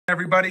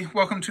Everybody,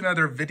 welcome to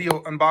another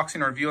video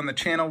unboxing or review on the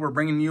channel. We're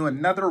bringing you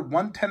another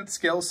 1/10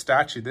 scale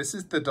statue. This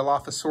is the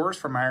Dilophosaurus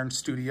from Iron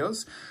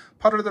Studios,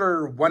 part of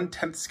their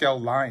 1/10 scale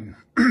line.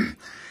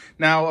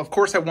 Now, of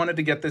course, I wanted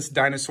to get this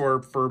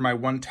dinosaur for my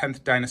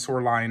 1/10 dinosaur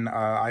line.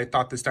 I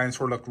thought this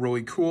dinosaur looked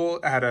really cool.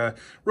 It had a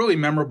really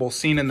memorable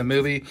scene in the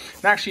movie.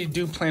 And I actually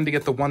do plan to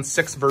get the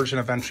 1/6 version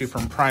eventually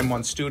from Prime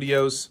 1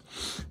 Studios.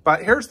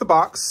 But here's the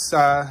box,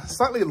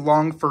 slightly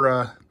long for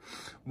a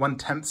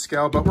 1/10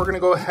 scale, but we're going to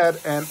go ahead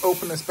and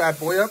open this bad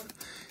boy up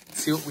and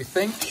see what we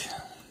think.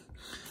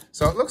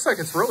 So it looks like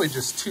it's really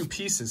just two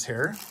pieces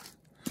here.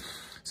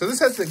 So this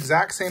has the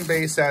exact same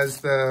base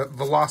as the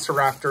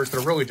Velociraptors.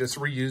 They're really just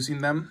reusing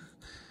them,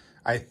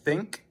 I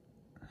think.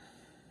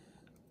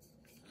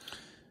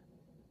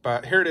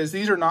 But here it is.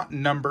 These are not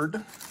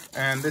numbered,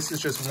 and this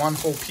is just one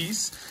whole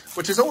piece,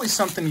 which is always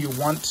something you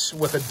want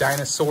with a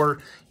dinosaur.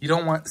 You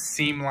don't want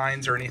seam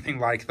lines or anything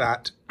like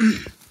that.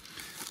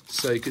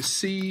 So you can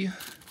see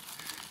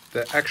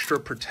the extra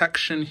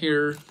protection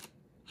here.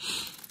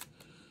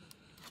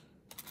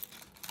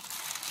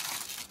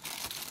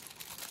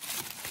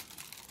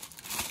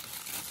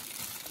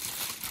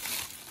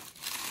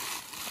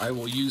 I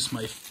will use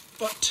my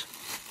foot.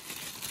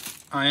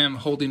 I am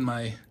holding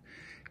my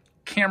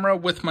camera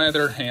with my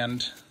other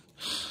hand,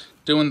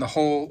 doing the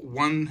whole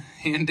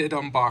one-handed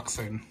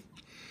unboxing.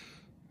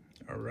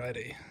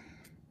 Alrighty.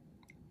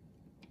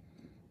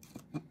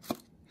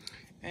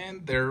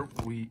 And there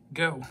we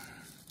go.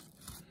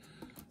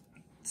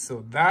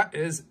 So that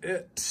is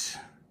it.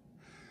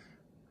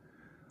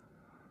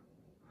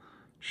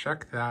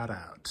 Check that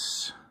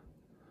out.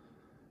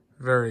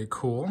 Very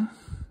cool.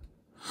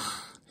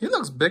 He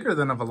looks bigger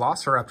than a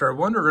Velociraptor. I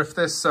wonder if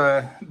this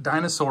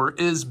dinosaur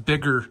is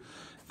bigger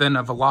than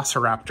a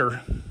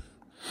Velociraptor.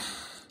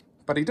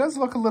 But he does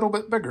look a little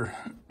bit bigger.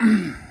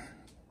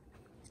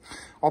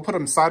 I'll put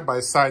them side by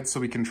side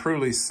so we can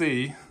truly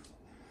see.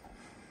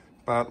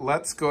 But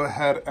let's go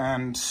ahead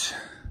and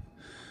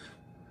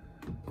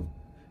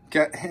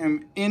get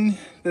him in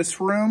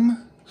this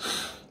room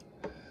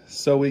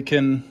so we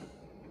can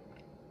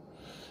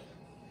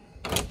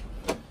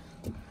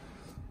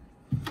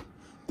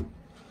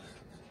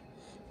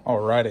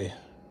alrighty.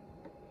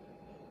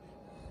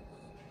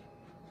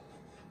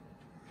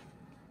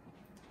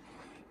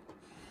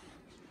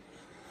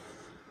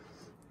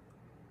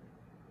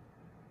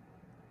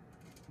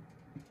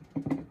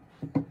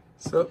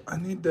 So I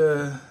need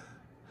to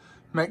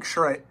make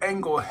sure I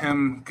angle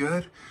him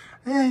good.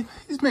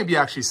 He's maybe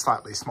actually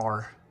slightly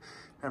smaller.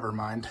 Never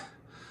mind.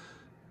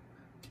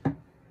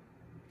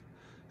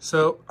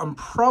 So I'm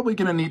probably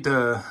gonna need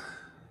to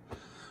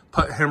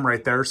put him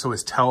right there so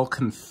his tail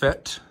can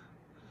fit.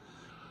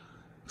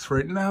 So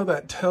right now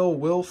that tail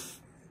will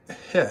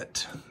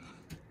hit,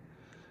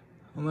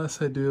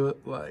 unless I do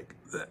it like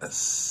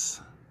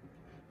this.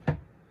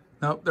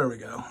 Nope, there we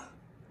go.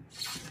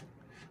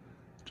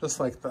 Just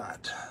like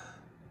that.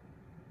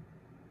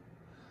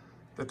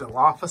 The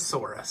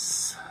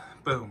Dilophosaurus.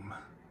 Boom.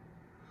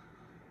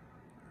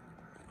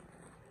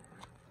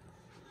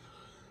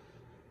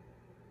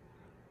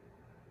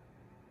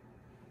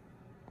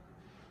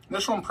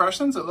 Initial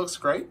impressions, it looks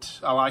great.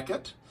 I like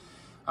it.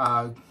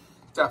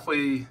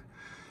 Definitely,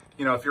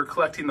 you know, if you're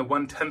collecting the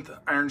 1/10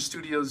 Iron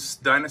Studios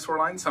dinosaur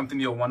line, something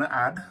you'll want to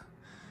add.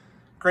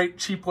 Great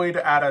cheap way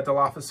to add a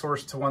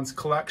Dilophosaurus to one's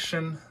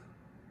collection.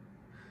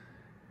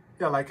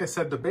 Yeah, like I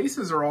said, the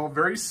bases are all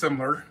very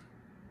similar,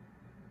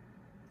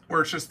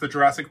 where it's just the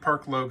Jurassic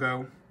Park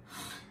logo.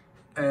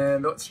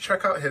 And let's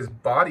check out his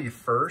body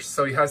first.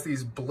 So he has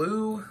these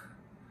blue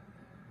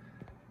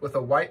with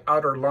a white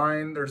outer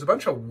line. There's a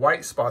bunch of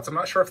white spots. I'm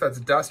not sure if that's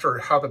dust or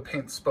how the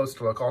paint's supposed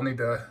to look. I'll need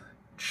to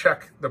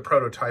check the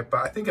prototype,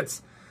 but I think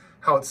it's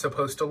how it's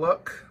supposed to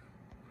look,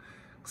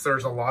 because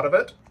there's a lot of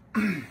it.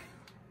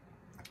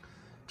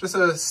 Just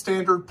a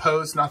standard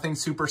pose, nothing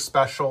super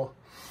special.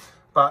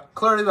 But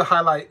clearly the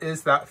highlight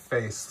is that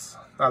face.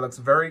 That looks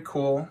very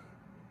cool.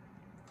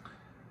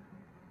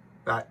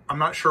 I'm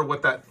not sure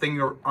what that thing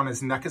on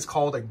his neck is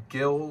called, a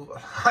gill.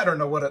 I don't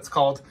know what it's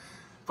called,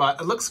 but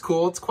it looks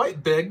cool. It's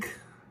quite big,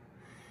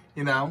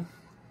 you know,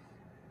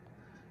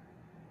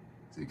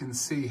 as you can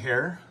see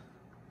here.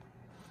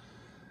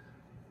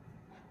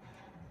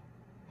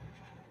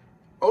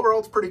 Overall,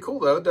 it's pretty cool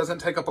though. It doesn't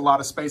take up a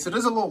lot of space. It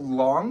is a little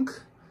long,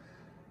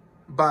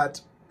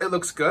 but it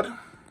looks good.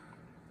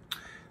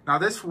 Now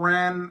this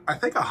ran, I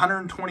think,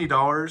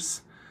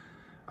 $120.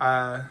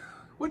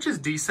 Which is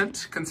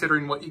decent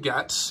considering what you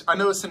get. I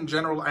notice in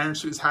general, Iron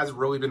Studios has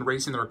really been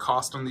raising their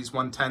cost on these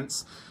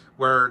 1/10s,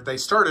 where they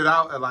started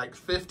out at like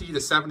 50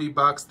 to 70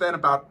 bucks, then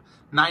about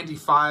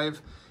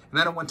 95, and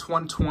then it went to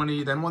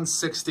 120, then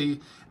 160.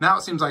 Now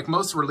it seems like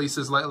most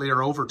releases lately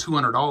are over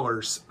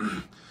 $200,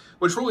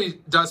 which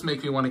really does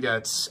make me want to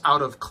get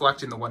out of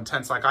collecting the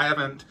 1/10s. Like, I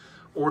haven't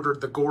ordered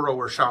the Goro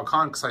or Shao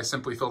Kahn because I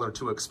simply feel they're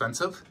too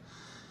expensive.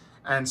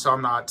 And so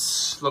I'm not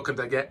looking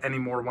to get any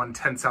more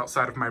 1/10s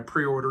outside of my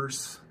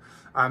pre-orders.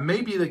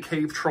 Maybe the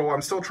Cave Troll.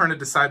 I'm still trying to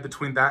decide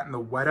between that and the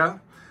Weta,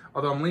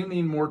 although I'm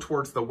leaning more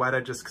towards the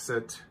Weta just because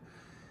it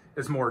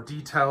is more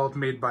detailed,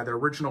 made by the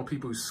original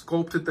people who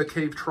sculpted the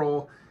cave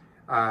troll.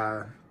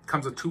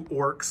 Comes with 2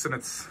 orcs, and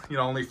it's, you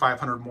know, only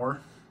 500 more.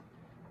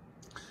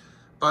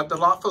 But the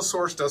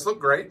Dilophosaurus does look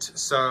great,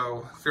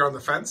 so if you're on the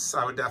fence,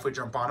 I would definitely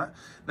jump on it.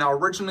 Now,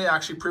 originally, I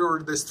actually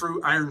pre-ordered this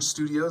through Iron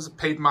Studios,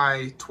 paid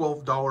my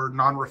 $12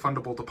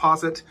 non-refundable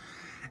deposit,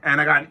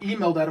 and I got an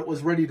email that it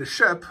was ready to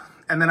ship,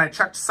 and then I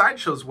checked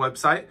Sideshow's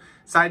website.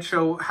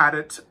 Sideshow had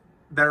it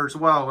there as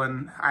well,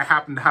 and I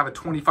happened to have a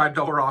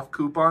 $25 off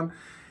coupon.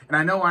 And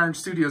I know Iron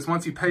Studios,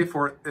 once you pay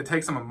for it, it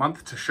takes them a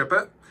month to ship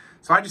it.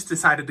 So I just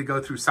decided to go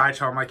through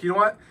Sideshow. I'm like, you know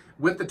what?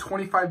 With the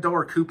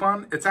 $25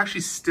 coupon, it's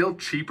actually still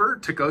cheaper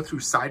to go through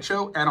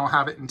Sideshow, and I'll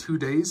have it in 2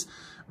 days,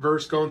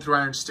 versus going through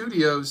Iron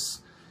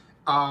Studios.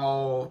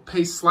 I'll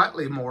pay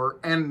slightly more,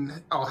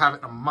 and I'll have it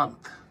in a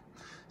month.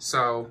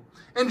 So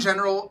in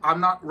general, I'm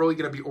not really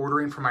going to be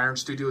ordering from Iron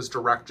Studios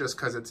direct just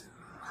because it's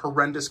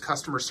horrendous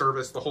customer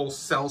service. The whole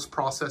sales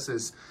process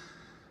is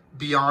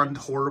beyond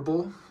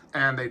horrible,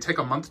 and they take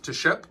a month to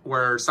ship,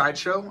 where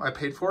Sideshow, I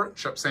paid for it,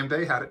 shipped same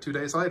day, had it 2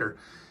 days later.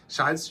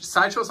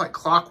 Sideshow's like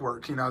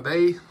clockwork, you know,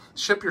 they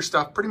ship your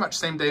stuff pretty much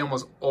same day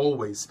almost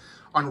always.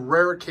 On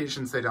rare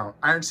occasions, they don't.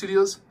 Iron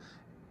Studios,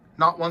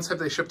 not once have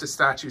they shipped a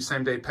statue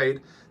same day paid.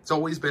 It's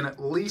always been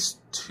at least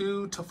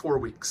 2 to 4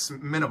 weeks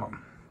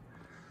minimum.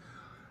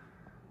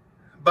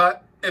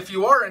 But if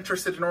you are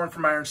interested in ordering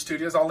from Iron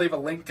Studios, I'll leave a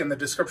link in the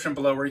description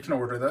below where you can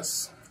order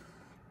this.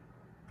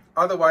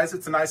 Otherwise,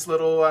 it's a nice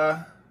little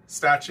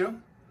statue.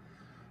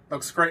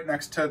 Looks great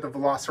next to the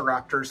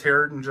Velociraptors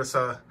here, and just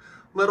a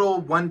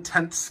little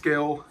 1/10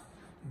 scale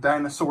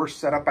dinosaur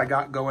setup I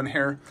got going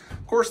here.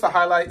 Of course, the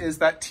highlight is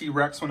that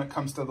T-Rex when it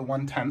comes to the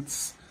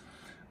 1/10s,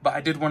 but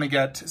I did want to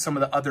get some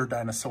of the other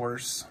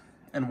dinosaurs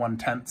in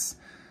 1/10s.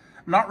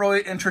 I'm not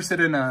really interested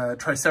in a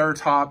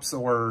Triceratops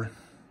or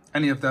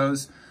any of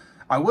those.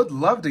 I would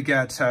love to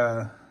get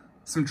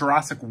some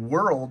Jurassic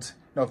World.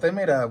 You know, if they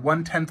made a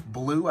 1/10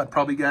 blue, I'd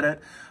probably get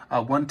it.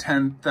 A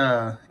 1/10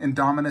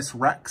 Indominus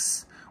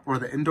Rex or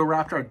the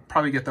Indoraptor, I'd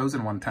probably get those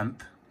in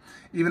 1/10.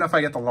 Even if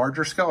I get the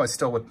larger scale, I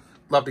still would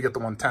love to get the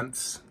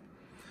 1/10s.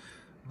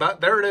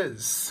 But there it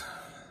is.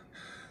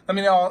 Let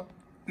me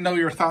know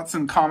your thoughts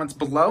and comments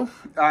below.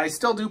 I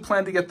still do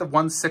plan to get the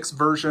 1/6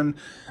 version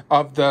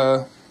of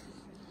the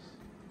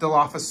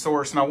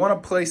Dilophosaurus, and I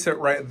want to place it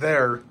right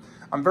there.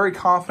 I'm very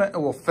confident it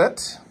will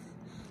fit.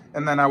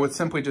 And then I would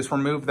simply just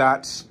remove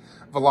that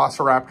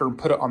Velociraptor and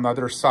put it on the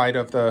other side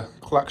of the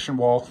collection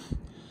wall.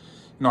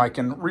 You know, I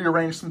can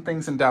rearrange some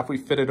things and definitely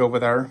fit it over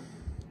there.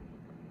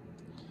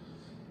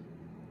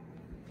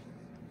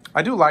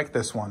 I do like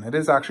this one. It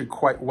is actually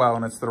quite well,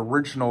 and it's the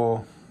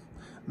original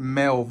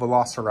male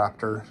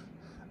Velociraptor.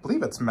 I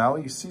believe it's male.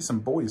 You see some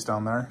boys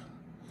down there,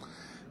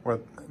 where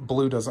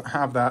blue doesn't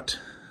have that.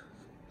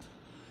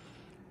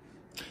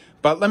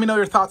 But let me know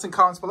your thoughts and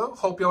comments below.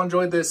 Hope you all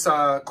enjoyed this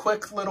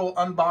quick little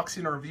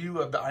unboxing review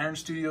of the Iron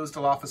Studios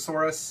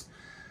Dilophosaurus.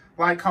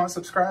 Like, comment,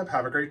 subscribe.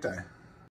 Have a great day.